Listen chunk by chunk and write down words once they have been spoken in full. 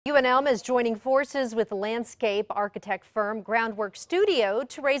UNM is joining forces with the landscape architect firm Groundwork Studio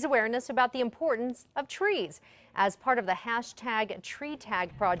to raise awareness about the importance of trees. As part of the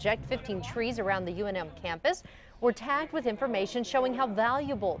 #TreeTag project, 15 trees around the UNM campus were tagged with information showing how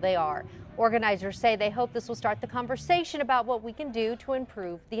valuable they are. Organizers say they hope this will start the conversation about what we can do to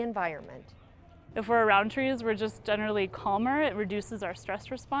improve the environment. If we're around trees, we're just generally calmer. It reduces our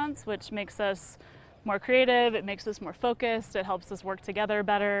stress response, which makes us more creative, it makes us more focused, it helps us work together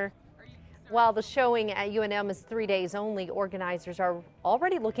better. While the showing at UNM is 3 days only, organizers are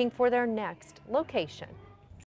already looking for their next location.